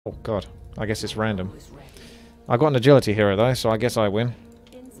Oh god, I guess it's random. I got an agility hero though, so I guess I win.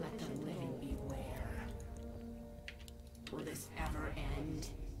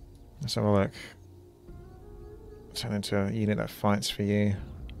 Let's have a look. Turn into a unit that fights for you.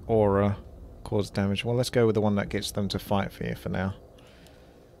 Aura. Cause damage. Well, let's go with the one that gets them to fight for you for now.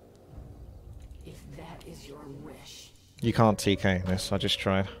 If that is your wish. You can't TK this, I just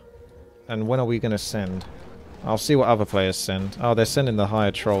tried. And when are we going to send? I'll see what other players send. Oh, they're sending the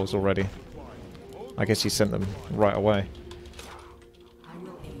higher trolls already. I guess he sent them right away. I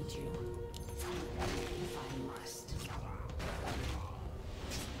will aid you if I must.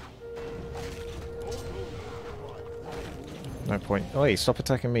 No point. Oi, stop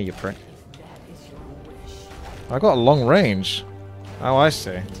attacking me, you prick. I got a long range. Oh, I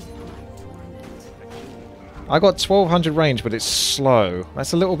see. I got 1200 range, but it's slow.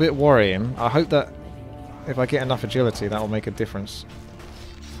 That's a little bit worrying. I hope that if I get enough agility, that will make a difference.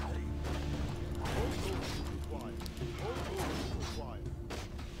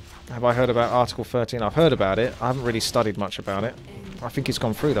 Have I heard about Article 13? I've heard about it. I haven't really studied much about it. I think it's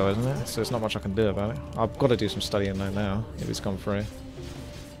gone through though, isn't it? So there's not much I can do about it. I've got to do some studying though now, if it's gone through.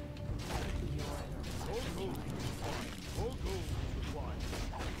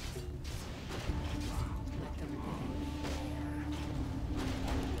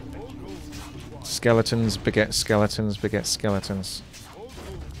 Skeletons beget skeletons beget skeletons.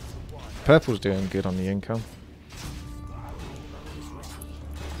 Purple's doing good on the income.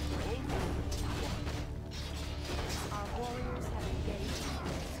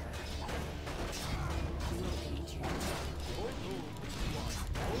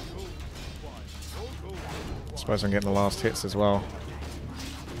 Suppose I'm getting the last hits as well.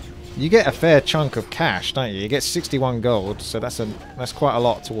 You get a fair chunk of cash, don't you? You get 61 gold, so that's quite a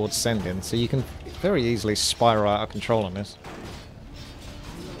lot towards sending. So you can very easily spiral out of control on this.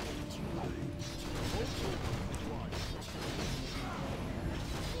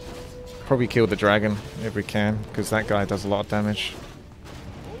 Probably kill the dragon if we can, because that guy does a lot of damage.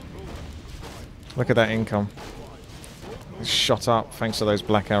 Look at that income. It's shot up thanks to those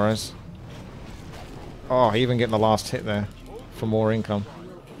black arrows. Oh, even getting the last hit there for more income.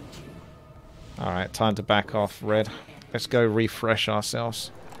 Alright, time to back off, Red. Let's go refresh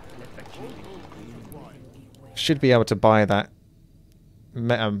ourselves. Should be able to buy that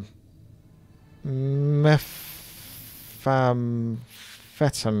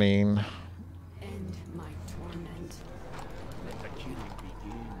methamphetamine.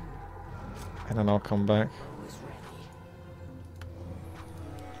 And then I'll come back.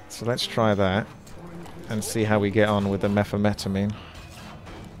 So let's try that and see how we get on with the methamphetamine.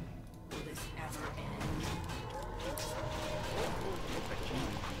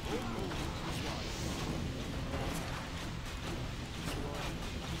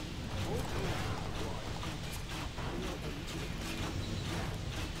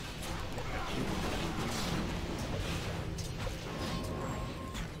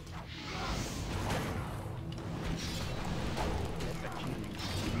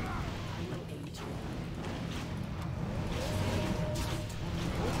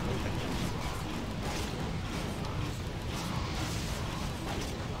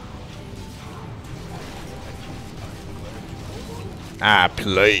 I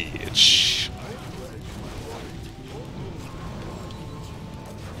pledge.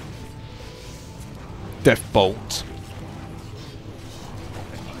 Death bolt.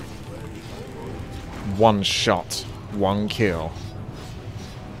 One shot, one kill.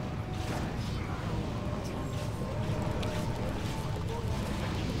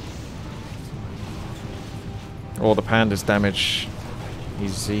 All the pandas damage.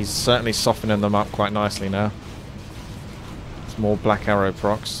 He's certainly softening them up quite nicely now. More black arrow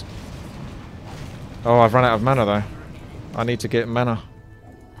procs. Oh, I've run out of mana though. I need to get mana.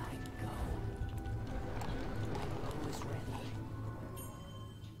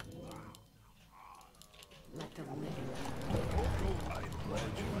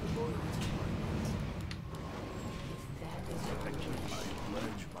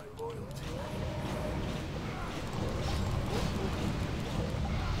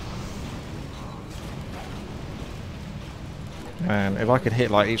 Man, if I could hit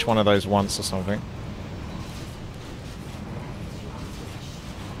like each one of those once or something.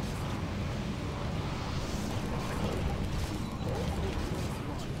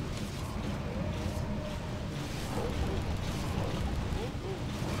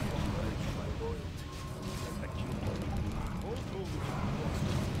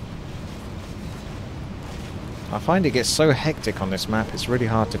 I find it gets so hectic on this map, it's really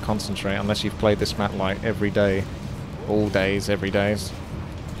hard to concentrate unless you've played this map like every day. All days, every days.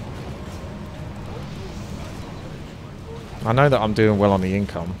 I know that I'm doing well on the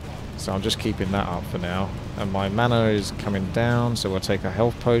income, so I'm just keeping that up for now. And my mana is coming down, so we'll take a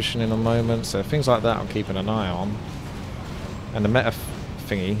health potion in a moment. So things like that I'm keeping an eye on. And the meta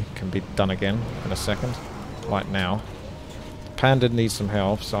thingy can be done again in a second, like now. Panda needs some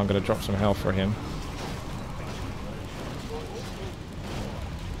health, so I'm going to drop some health for him.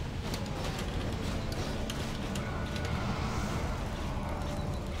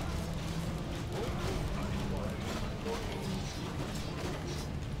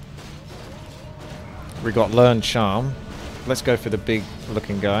 We got Learn Charm. Let's go for the big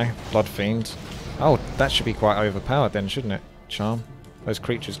looking guy, Blood Fiend. Oh, that should be quite overpowered then, shouldn't it? Charm. Those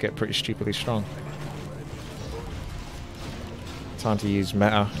creatures get pretty stupidly strong. Time to use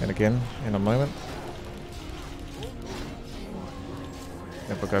meta again in a moment.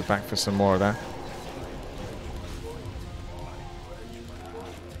 Then we'll go back for some more of that.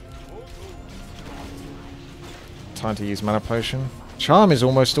 Time to use mana potion. Charm is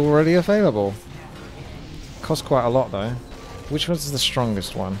almost already available. Costs quite a lot though. Which one's the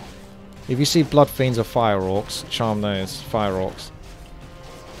strongest one? If you see Blood Fiends or Fire Orcs, charm those. Fire Orcs.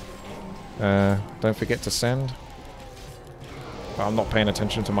 Don't forget to send. But I'm not paying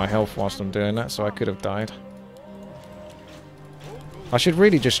attention to my health whilst I'm doing that, so I could have died. I should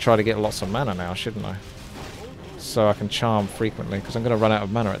really just try to get lots of mana now, shouldn't I? So I can charm frequently, because I'm going to run out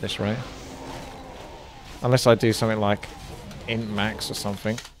of mana at this rate. Unless I do something like Int Max or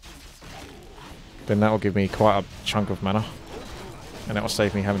something. Then that will give me quite a chunk of mana. And that will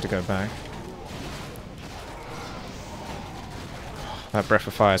save me having to go back. That Breath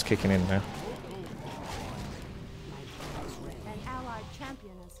of Fire is kicking in now. An allied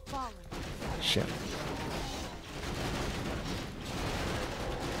champion has fallen. Shit.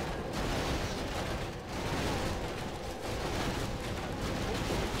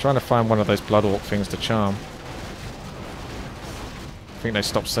 Trying to find one of those Blood Orc things to charm. I think they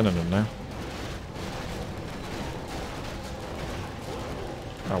stopped sending them now.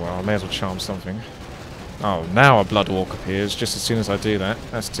 Oh well, I may as well charm something. Oh, now a Blood Orc appears just as soon as I do that.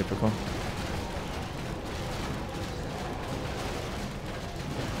 That's typical.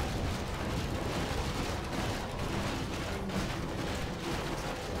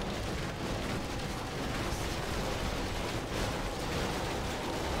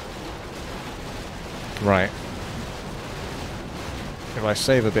 Right. If I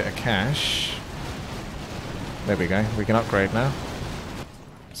save a bit of cash... There we go. We can upgrade now.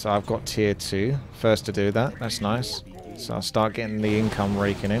 So I've got tier 2. First to do that. That's nice. So I'll start getting the income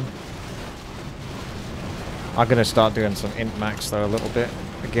raking in. I'm going to start doing some int max though a little bit.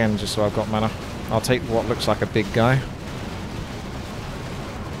 Again, just so I've got mana. I'll take what looks like a big guy.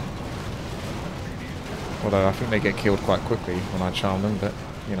 Although I think they get killed quite quickly when I charm them, but,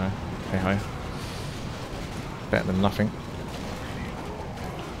 you know, hey-ho. Better than nothing.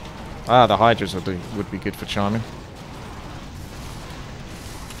 Ah, the Hydras would be good for charming.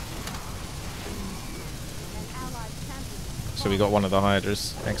 So we got one of the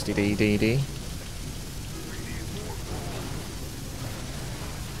Hydras. XDDDD.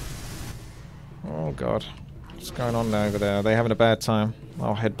 Oh god. What's going on over there? Are they having a bad time?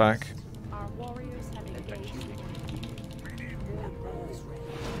 I'll head back. Our warriors have engaged.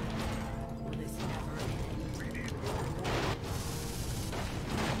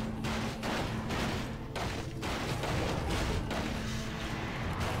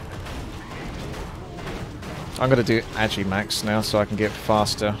 I'm going to do Agimax now so I can get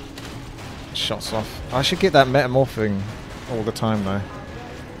faster shots off. I should get that metamorphing all the time though.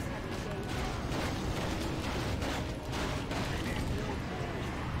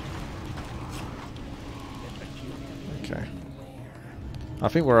 Okay. I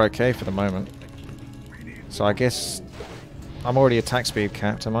think we're okay for the moment. So I guess I'm already attack speed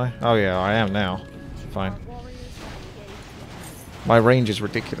capped, am I? Oh yeah, I am now. Fine. My range is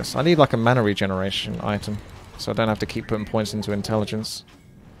ridiculous. I need like a mana regeneration item. So I don't have to keep putting points into intelligence.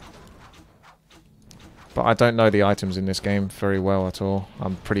 But I don't know the items in this game very well at all.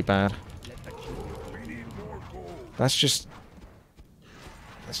 I'm pretty bad. That's just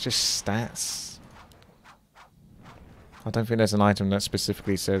stats. I don't think there's an item that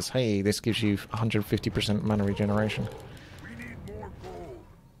specifically says, hey, this gives you 150% mana regeneration.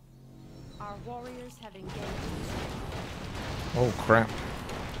 Our warriors have engaged. Oh crap.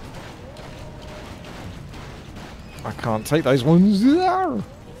 I can't take those ones.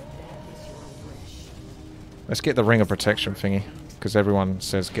 Let's get the Ring of Protection thingy, because everyone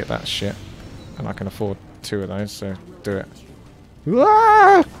says get that shit, and I can afford 2 of those, so do it.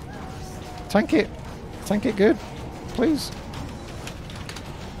 Ah! Tank it! Tank it good, please.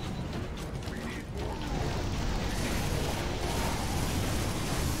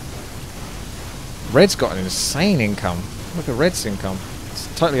 Red's got an insane income. Look at Red's income.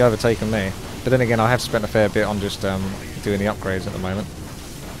 It's totally overtaken me. But then again, I have spent a fair bit on just doing the upgrades at the moment.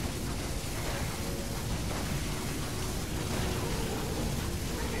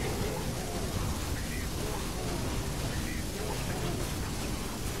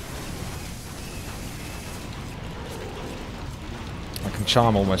 I can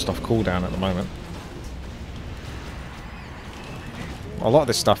charm almost off cooldown at the moment. A lot of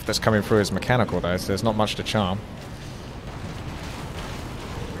this stuff that's coming through is mechanical though, so there's not much to charm.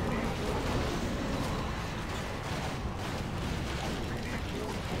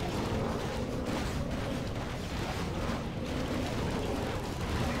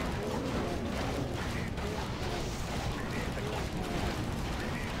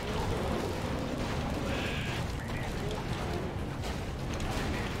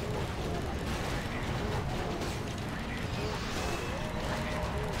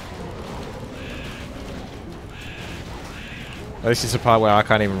 This is the part where I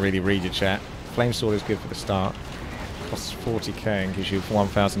can't even really read your chat. Flame Sword is good for the start. Costs 40k and gives you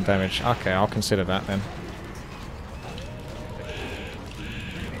 1000 damage. Okay, I'll consider that then.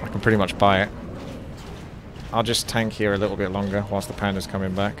 I can pretty much buy it. I'll just tank here a little bit longer whilst the panda's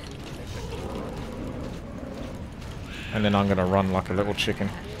coming back. And then I'm going to run like a little chicken.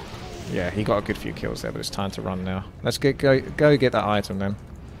 Yeah, he got a good few kills there, but it's time to run now. Let's go get that item then.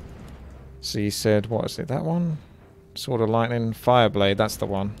 So you said, what is it, that one? Sword of Lightning, Fireblade, that's the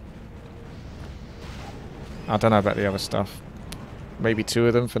one. I don't know about the other stuff. Maybe 2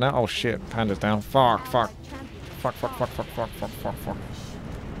 of them for now. Oh shit, panda's down. Fuck, fuck. Fuck, fuck, fuck, fuck, fuck, fuck, fuck, fuck.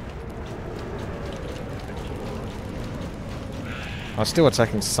 I was still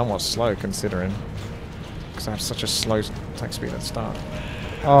attacking somewhat slow considering. Because I have such a slow attack speed at the start.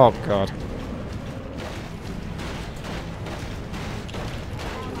 Oh god.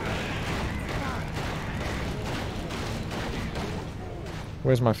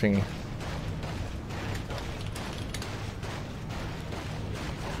 Where's my thingy?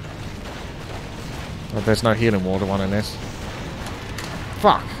 Oh, there's no healing water one in this.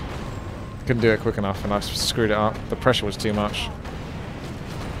 Fuck! Couldn't do it quick enough and I screwed it up. The pressure was too much.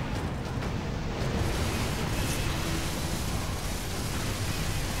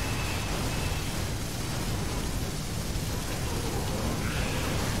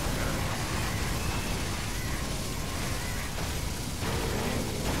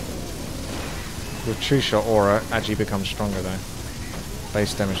 With True Shot Aura, Agi becomes stronger though.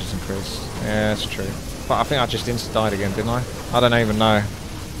 Base damage is increased. Yeah, that's true. But I think I just insta-died again, didn't I? I don't even know.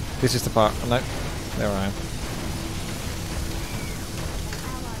 This is the part. Nope. There I am.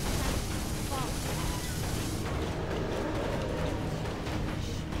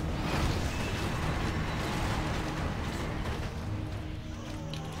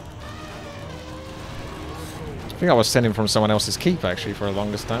 I think I was sending from someone else's keep actually for the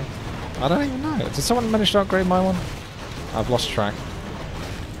longest time. I don't even know. Did someone manage to upgrade my one? I've lost track.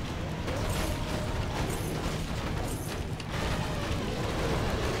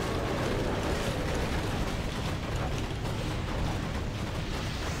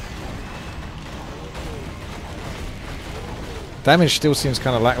 Damage still seems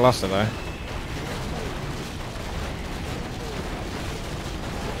kind of lackluster though.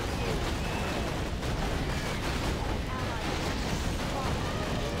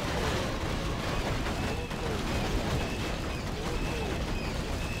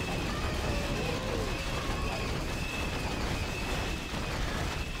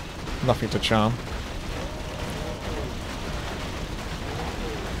 Nothing to charm.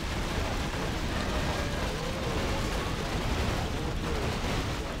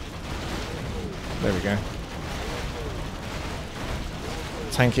 There we go.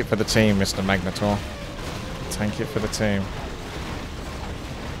 Tank it for the team, Mr. Magnetor. Tank it for the team.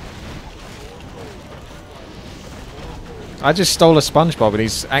 I just stole a SpongeBob and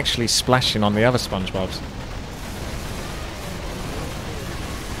he's actually splashing on the other SpongeBobs.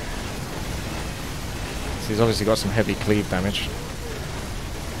 So he's obviously got some heavy cleave damage.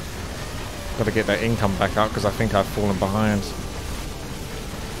 Got to get that income back up because I think I've fallen behind.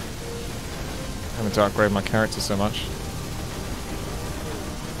 Having to upgrade my character so much.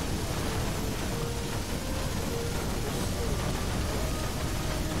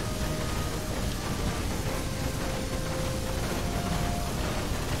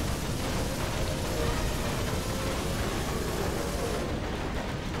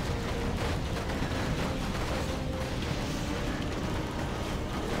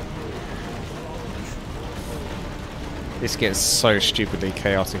 This gets so stupidly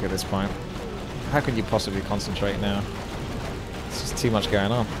chaotic at this point. How can you possibly concentrate now? It's just too much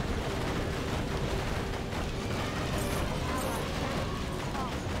going on.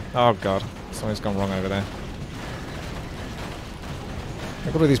 Oh god, something's gone wrong over there.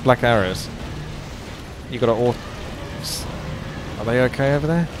 Look at all these black arrows. You got to Are they okay over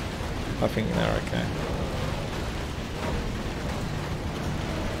there? I think they're okay.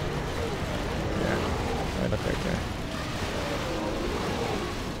 Yeah, they look okay.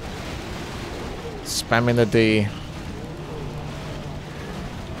 Spamming the D.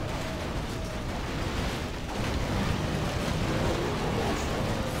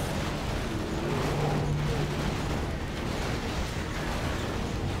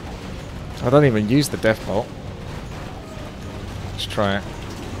 I don't even use the death bolt. Let's try it.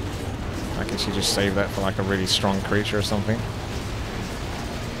 I guess you just save that for like a really strong creature or something.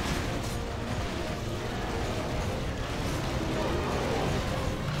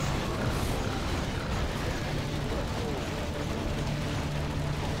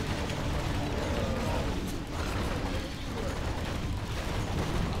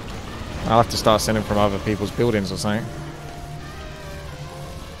 I'll have to start sending from other people's buildings or something.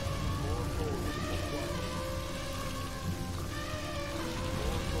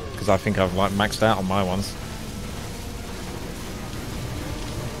 Because I think I've like maxed out on my ones.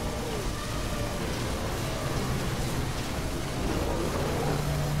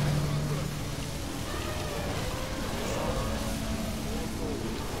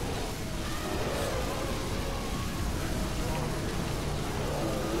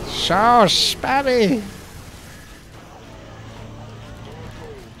 So spammy!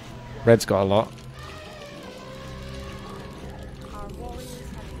 Red's got a lot.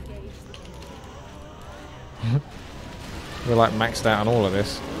 We're like maxed out on all of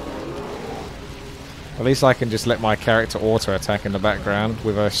this. At least I can just let my character auto attack in the background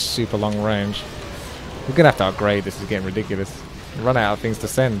with a super long range. We're gonna have to upgrade, this is getting ridiculous. We run out of things to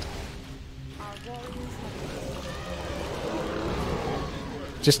send.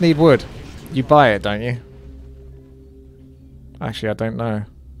 Just need wood. You buy it, don't you? Actually, I don't know.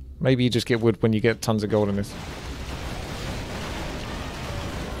 Maybe you just get wood when you get tons of gold in this.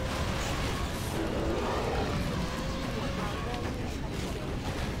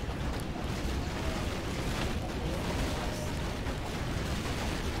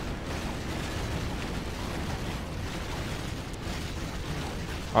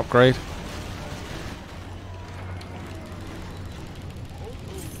 Upgrade.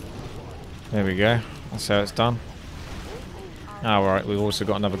 There we go. That's how it's done. Ah, right. We've also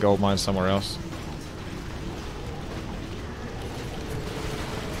got another gold mine somewhere else.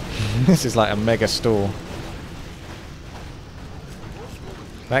 This is like a mega store.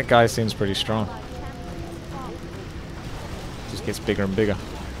 That guy seems pretty strong. Just gets bigger and bigger.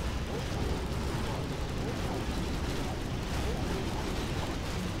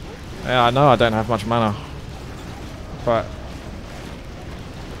 Yeah, I know I don't have much mana, but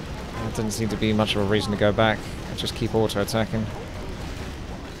that didn't seem to be much of a reason to go back. I just keep auto-attacking.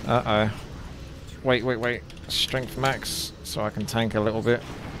 Uh-oh. Wait, wait, wait. Strength max, so I can tank a little bit.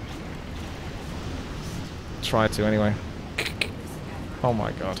 Try to, anyway. Oh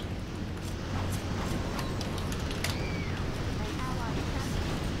my god.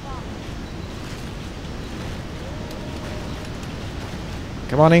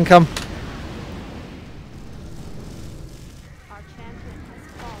 Come on, income. Our champion has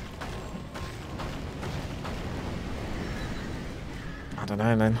fallen. I don't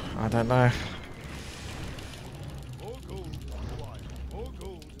know, man. I don't know. More gold is required. More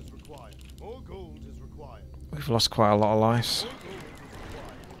gold is required. More gold is required. We've lost quite a lot of lives.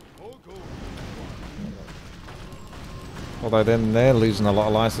 More gold is required. Although then they're losing a lot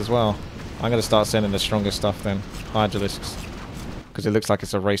of lives as well. I'm going to start sending the strongest stuff then. Hydralisks. Because it looks like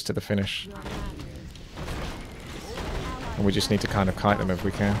it's a race to the finish. And we just need to kind of kite them if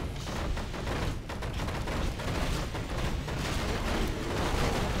we can.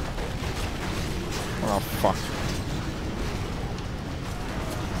 Oh, fuck.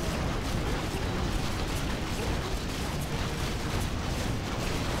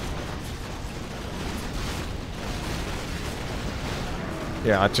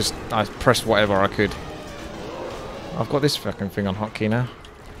 Yeah, I pressed whatever I could. I've got this fucking thing on hotkey now.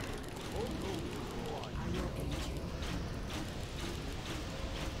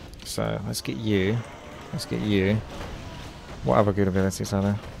 So, let's get you. Let's get you. What other good abilities are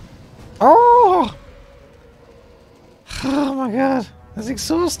there? Oh! Oh my god. That's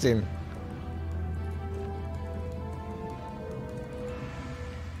exhausting.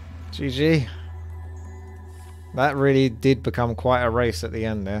 GG. That really did become quite a race at the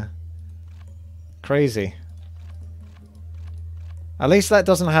end there. Crazy. At least that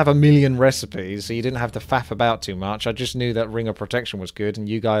doesn't have a million recipes, so you didn't have to faff about too much. I just knew that Ring of Protection was good, and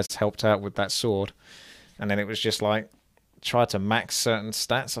you guys helped out with that sword. And then it was just like, try to max certain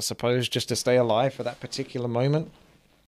stats, I suppose, just to stay alive for that particular moment.